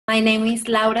name is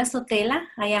Laura Sotela.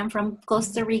 I am from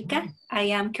Costa Rica. I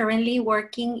am currently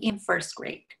working in first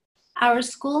grade. Our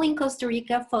school in Costa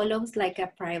Rica follows like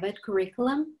a private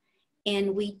curriculum,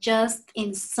 and we just,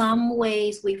 in some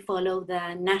ways, we follow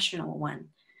the national one.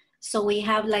 So we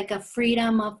have like a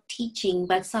freedom of teaching,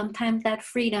 but sometimes that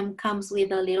freedom comes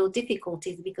with a little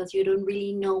difficulties because you don't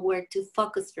really know where to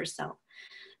focus yourself.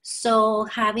 So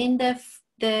having the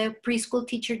preschool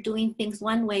teacher doing things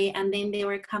one way and then they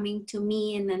were coming to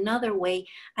me in another way,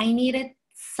 I needed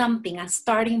something, a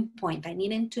starting point. I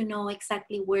needed to know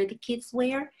exactly where the kids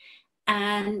were.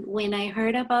 And when I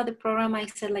heard about the program, I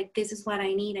said, like, this is what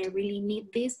I need. I really need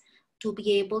this to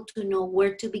be able to know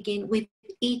where to begin with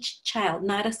each child,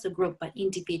 not as a group, but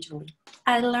individually.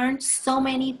 I learned so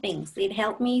many things. It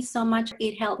helped me so much.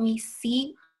 It helped me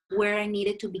see where I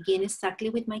needed to begin exactly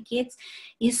with my kids.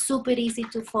 It's super easy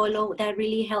to follow. That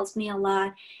really helps me a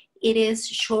lot. It is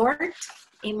short.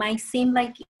 It might seem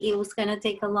like it was gonna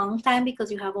take a long time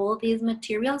because you have all these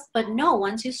materials, but no,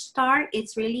 once you start,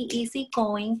 it's really easy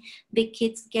going. The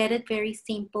kids get it very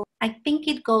simple. I think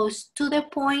it goes to the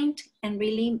point and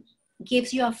really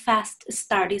gives you a fast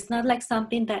start. It's not like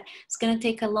something that it's gonna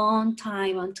take a long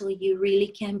time until you really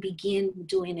can begin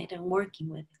doing it and working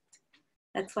with it.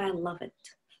 That's why I love it.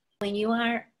 When you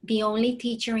are the only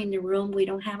teacher in the room, we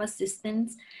don't have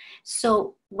assistants.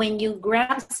 So when you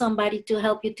grab somebody to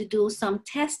help you to do some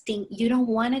testing, you don't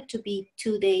want it to be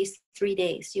 2 days, 3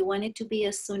 days. You want it to be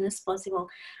as soon as possible.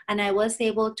 And I was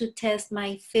able to test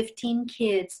my 15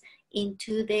 kids in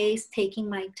 2 days, taking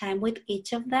my time with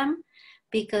each of them.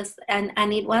 Because, and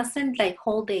it wasn't like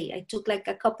whole day. I took like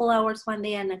a couple hours one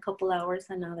day and a couple hours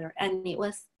another. And it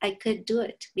was, I could do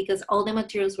it because all the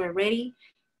materials were ready.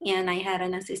 And I had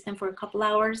an assistant for a couple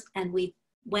hours and we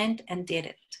went and did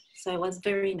it. So it was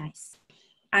very nice.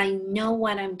 I know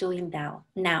what I'm doing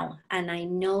now, and I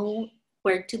know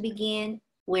where to begin,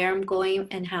 where I'm going,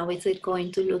 and how is it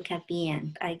going to look at the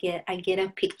end. I get a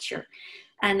picture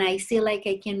and I feel like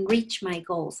I can reach my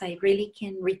goals. I really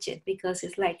can reach it because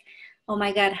it's like, oh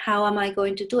my God, how am I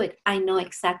going to do it? I know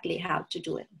exactly how to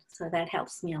do it. So that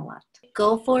helps me a lot.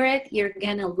 Go for it. You're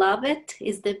gonna love it.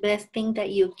 It's the best thing that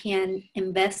you can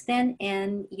invest in,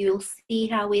 and you'll see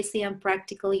how easy and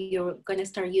practical you're gonna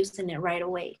start using it right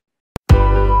away.